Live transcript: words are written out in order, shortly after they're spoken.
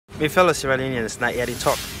My fellow Sierra Leoneans, now here they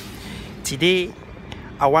talk. Today,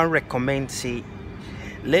 I want to recommend, say,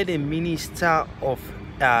 let the Minister of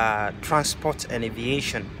Transport and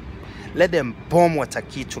Aviation, let them bomb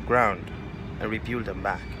watakey to ground and rebuild them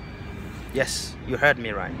back. Yes, you heard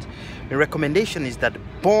me right. My recommendation is that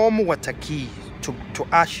bomb watakey to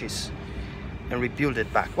ashes and rebuild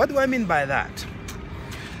it back. What do I mean by that?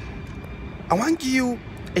 I want to give you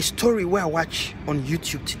a story where I watch on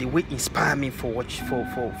YouTube today, which inspire me for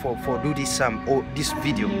do this this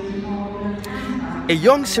video. A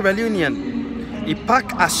young Sierra Leonean, he pack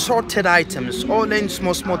assorted items, all in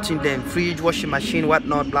small things, then fridge, washing machine,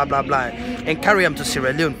 whatnot, blah blah blah, and carry them to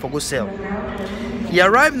Sierra Leone for go sell. He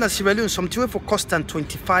arrived in Sierra Leone somewhere for costing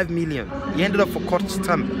 25 million. He ended up for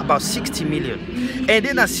costing about 60 million. And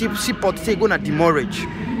then a seaport they gonna demurrage.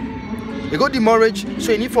 They go demurrage,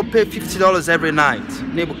 so you need to pay $50 every night.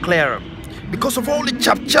 They will clear them. Because of all the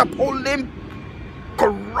chap, all them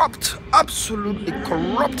corrupt, absolutely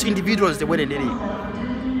corrupt individuals they went in.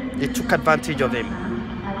 They took advantage of them.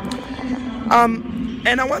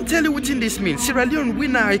 And I want to tell you what this means. Sierra Leone, we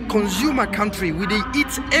are a consumer country. We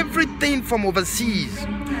eat everything from overseas.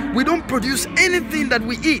 We don't produce anything that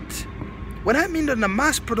we eat. When I mean on the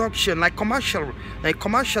mass production, like commercial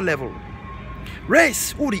level,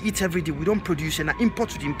 rice, all they eat every day, we don't produce and import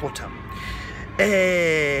to the importer.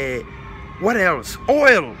 What else?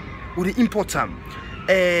 Oil, we import them.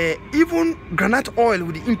 Even granite oil,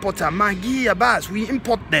 we import them. Maggi, abas, we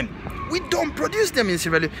import them. We don't produce them in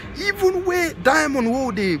Sierra Leone. Even where diamond,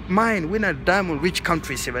 where they mine, we're not diamond rich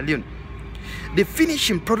country, Sierra Leone. The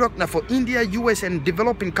finishing product now for India, US, and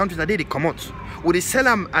developing countries that they come out. When they sell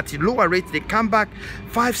them at a lower rate, they come back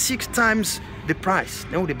 5-6 times the price.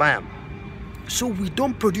 Now they buy them. So we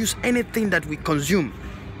don't produce anything that we consume.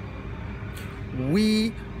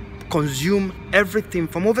 We consume everything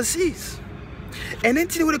from overseas. And then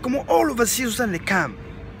today when they come all overseas, and they come.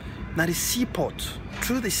 Now the seaport,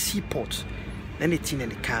 through the seaport, then they think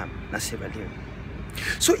they come, na Sierra Leone.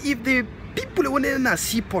 So if the people who in a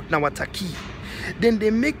seaport na watakey, then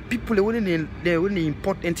they make people when they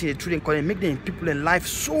import anything through them, make them people in life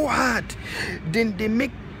so hard. Then they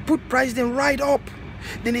put price them right up.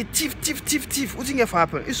 Then they thief. What's going to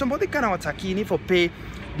happen? If somebody can watakey, you need to pay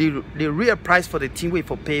the real price for the team way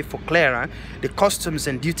for pay for clear the customs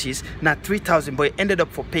and duties now 3,000, but it ended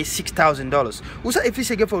up for pay $6,000. Who's if you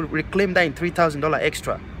say get for reclaim that in $3,000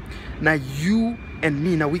 extra? Now you and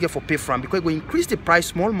me now we get for pay from because we increase the price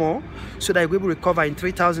small more so that we will recover in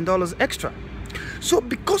 $3,000 extra. So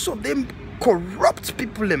because of them corrupt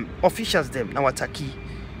people, them officials, them now watakey,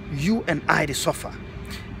 you and I they suffer.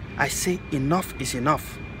 I say enough is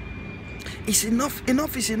enough. It's enough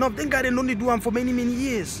is enough. Then guys, they only do them for many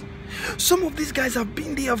years. Some of these guys have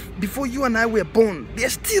been there before you and I were born. They're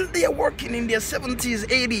still there working in their 70s,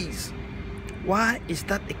 80s. Why is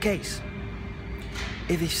that the case?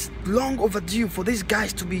 It is long overdue for these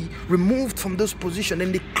guys to be removed from those positions.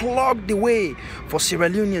 Then they clog the way for Sierra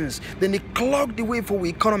Leoneans. Then they clog the way for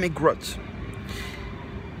economic growth.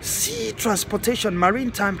 Sea transportation,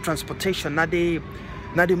 maritime transportation,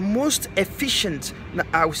 now the most efficient,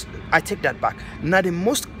 I take that back, now the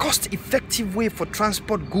most cost-effective way for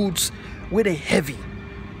transport goods where they heavy.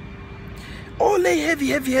 All they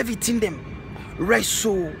heavy thing them. Rice,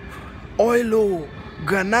 oil,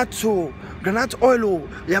 granite oil,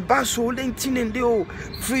 yabaso, lentin,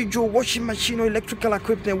 fridge, washing machine, electrical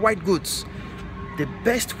equipment, white goods. The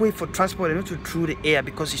best way for transport is not to through the air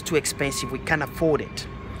because it's too expensive. We can't afford it.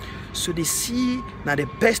 So they see now the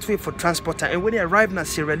best way for transport, and when they arrive in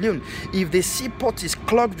Sierra Leone, if the seaport is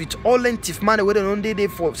clogged with all length money where they don't day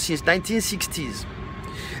for since 1960s,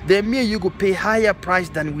 then me and you go pay higher price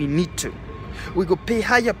than we need to. We go pay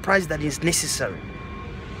higher price than is necessary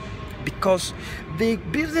because the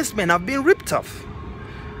businessmen have been ripped off.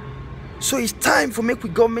 So it's time for make we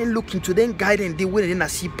government look into them guiding the way in a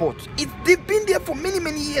seaport. They've been there for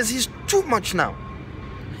many years. It's too much now.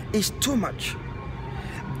 It's too much.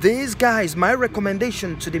 These guys, my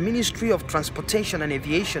recommendation to the Ministry of Transportation and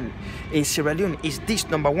Aviation in Sierra Leone is this: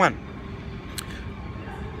 number one,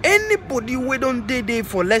 anybody who don't stay there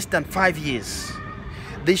for less than 5 years,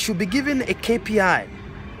 they should be given a KPI,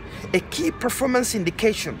 a key performance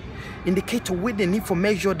indicator where they need to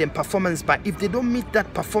measure their performance by. If they don't meet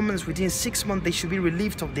that performance within 6 months, they should be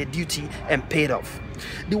relieved of their duty and paid off.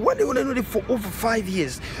 The one they want to know it for over 5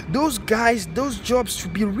 years, those guys, those jobs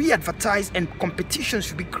should be re-advertised and competition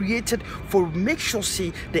should be created for make sure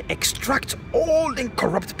say they extract all the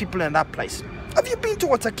corrupt people in that place. Have you been to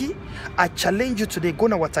Watakey? I challenge you today. Go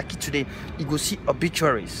to Watakey today. You go see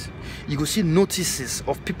obituaries. You go see notices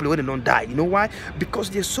of people who don't die. You know why? Because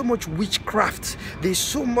there's so much witchcraft. There's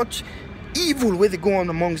so much evil where they go on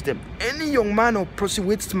amongst them. Any young man or person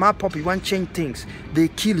with smart up, you want to change things, they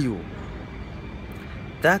kill you.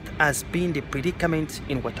 That has been the predicament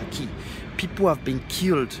in Watakey. People have been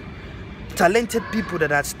killed. Talented people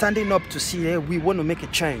that are standing up to see, hey, we want to make a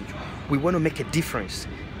change. We want to make a difference.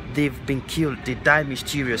 They've been killed. They die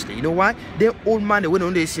mysteriously. You know why? They're old man. They went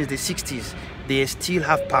on there since the 60s. They still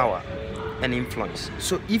have power and influence.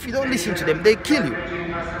 So if you don't listen to them, they kill you.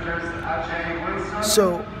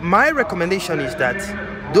 So my recommendation is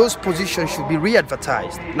that those positions should be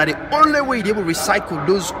re-advertised. Now the only way they will recycle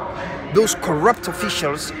those corrupt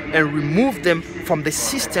officials and remove them from the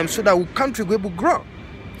system so that our country will grow.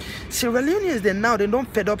 Sierra Leoneans, they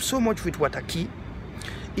don't fed up so much with Watakey,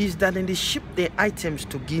 is that then they ship their items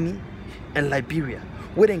to Guinea and Liberia,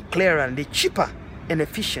 where they clear and they're cheaper and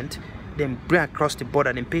efficient, then bring across the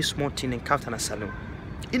border and pay small thing and count on a salon.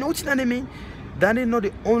 You know what I mean? That is not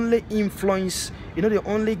the only influence, you know, they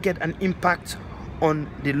only get an impact on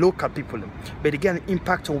the local people, but they get an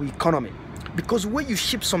impact on the economy. Because when you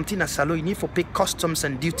ship something as salon, you need to pay customs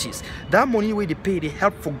and duties. That money where they pay, they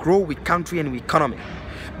help for grow with country and with economy.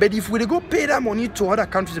 But if we go pay that money to other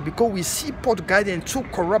countries because we see port guidance so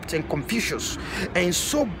corrupt and Confucius and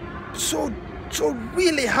so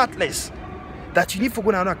really heartless that you need to go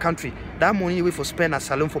to another country, that money we for spend as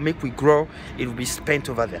salon for make we grow, it will be spent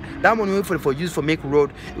over there. That money we for use for make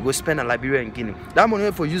road, it will spend in Liberia and Guinea. That money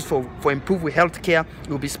we for use for improve with healthcare, it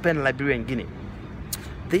will be spent in Liberia and Guinea.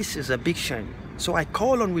 This is a big shame. So I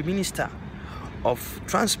call on the Minister of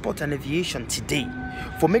Transport and Aviation today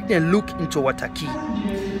for make them look into Watakey.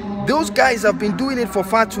 Those guys have been doing it for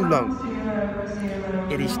far too long.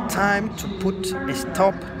 It is time to put a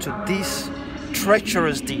stop to these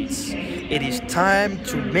treacherous deeds. It is time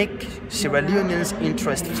to make Sierra Leoneans'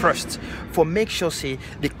 interest first. For make sure say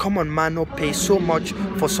the common man not pay so much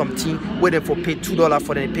for something where they for pay $2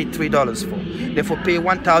 for, then they pay $3 for. They for pay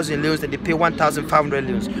 1,000 leons, then they pay 1,500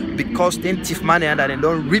 leons, because then thief money and they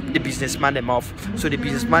don't rip the businessman them off. So the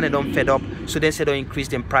businessman they don't fed up. So they say don't increase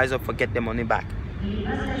them price up for get their money back.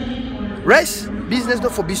 Rest business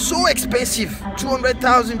don't for be so expensive,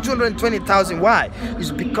 200,000, 220,000. Why?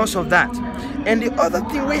 It's because of that. And the other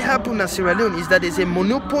thing we happen in Sierra Leone is that there's a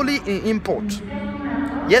monopoly in import.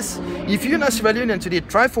 Yes, if you're in Sierra Leone today,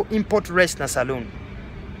 try for import rest in a salon.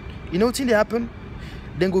 You know what thing they happen?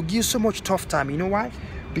 Then go give you so much tough time. You know why?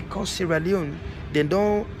 Because Sierra Leone, they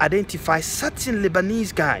don't identify certain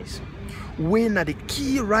Lebanese guys when are the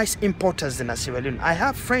key rice importers in Sierra Leone. I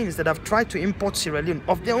have friends that have tried to import Sierra Leone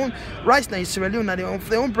of their own rice now in Sierra Leone, of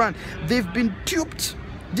their own brand. They've been duped,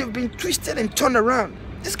 they've been twisted and turned around.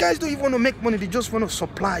 These guys don't even want to make money, they just want to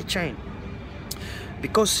supply chain.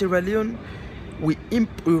 Because Sierra Leone,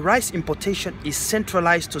 rice importation is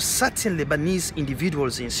centralized to certain Lebanese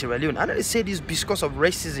individuals in Sierra Leone. I don't say this because of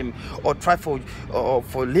racism or try for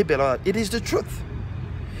label. It is the truth.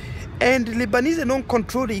 And the Lebanese don't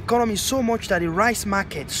control the economy so much that the rice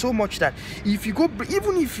market, so much that if you go,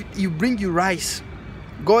 even if you bring your rice,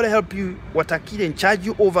 God help you, Watakey and charge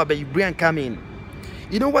you over, but you bring and come in.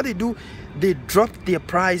 You know what they do? They drop their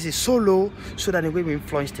prices so low so that they will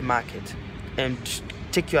influence the market and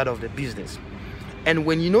take you out of the business. And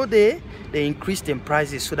when you know they increase their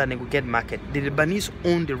prices so that they will get market. The Lebanese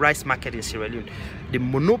own the rice market in Sierra Leone. The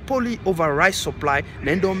monopoly over rice supply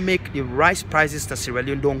then don't make the rice prices in Sierra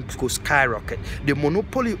Leone don't go skyrocket. The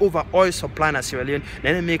monopoly over oil supply in Sierra Leone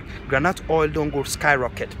then they make granite oil don't go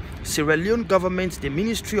skyrocket. Sierra Leone government, the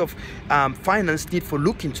Ministry of Finance need for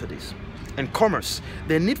look into this. And commerce,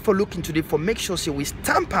 they need for look into it for make sure so we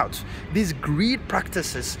stamp out these greed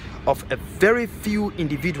practices of a very few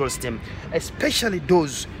individuals, them, especially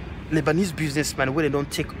those Lebanese businessmen where they don't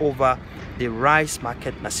take over the rice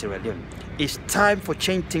market in Sierra Leone. It's time for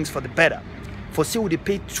change things for the better. For say they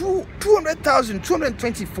pay 200,000,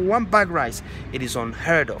 220 for one bag rice. It is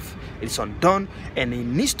unheard of. It is undone, and it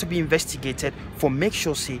needs to be investigated for make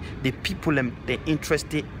sure say the people they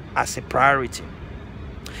interested as a priority.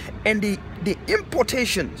 And the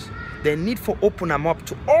importations, they need for open them up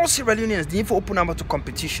to all Sierra Leoneans. They need for open them up to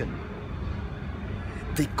competition.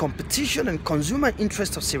 The competition and consumer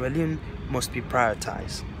interest of Sierra Leone must be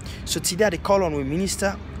prioritized. So today they call on the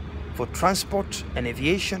Minister for Transport and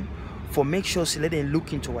Aviation for make sure say let them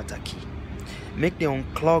look into Watakey, make them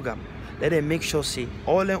unclog them. Let them make sure say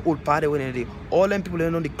all them old party when they all them people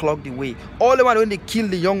that know they clog the way, all the one when they kill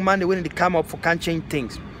the young man, when they come up for can't change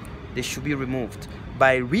things, they should be removed.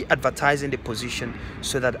 by re-advertising the position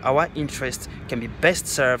so that our interests can be best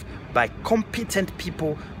served by competent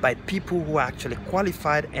people, by people who are actually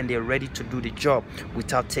qualified and they're ready to do the job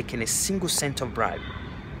without taking a single cent of bribe.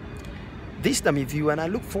 This is the review, and I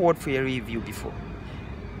look forward for your review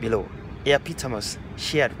below. Peter Thomas,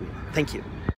 share it with you. Thank you.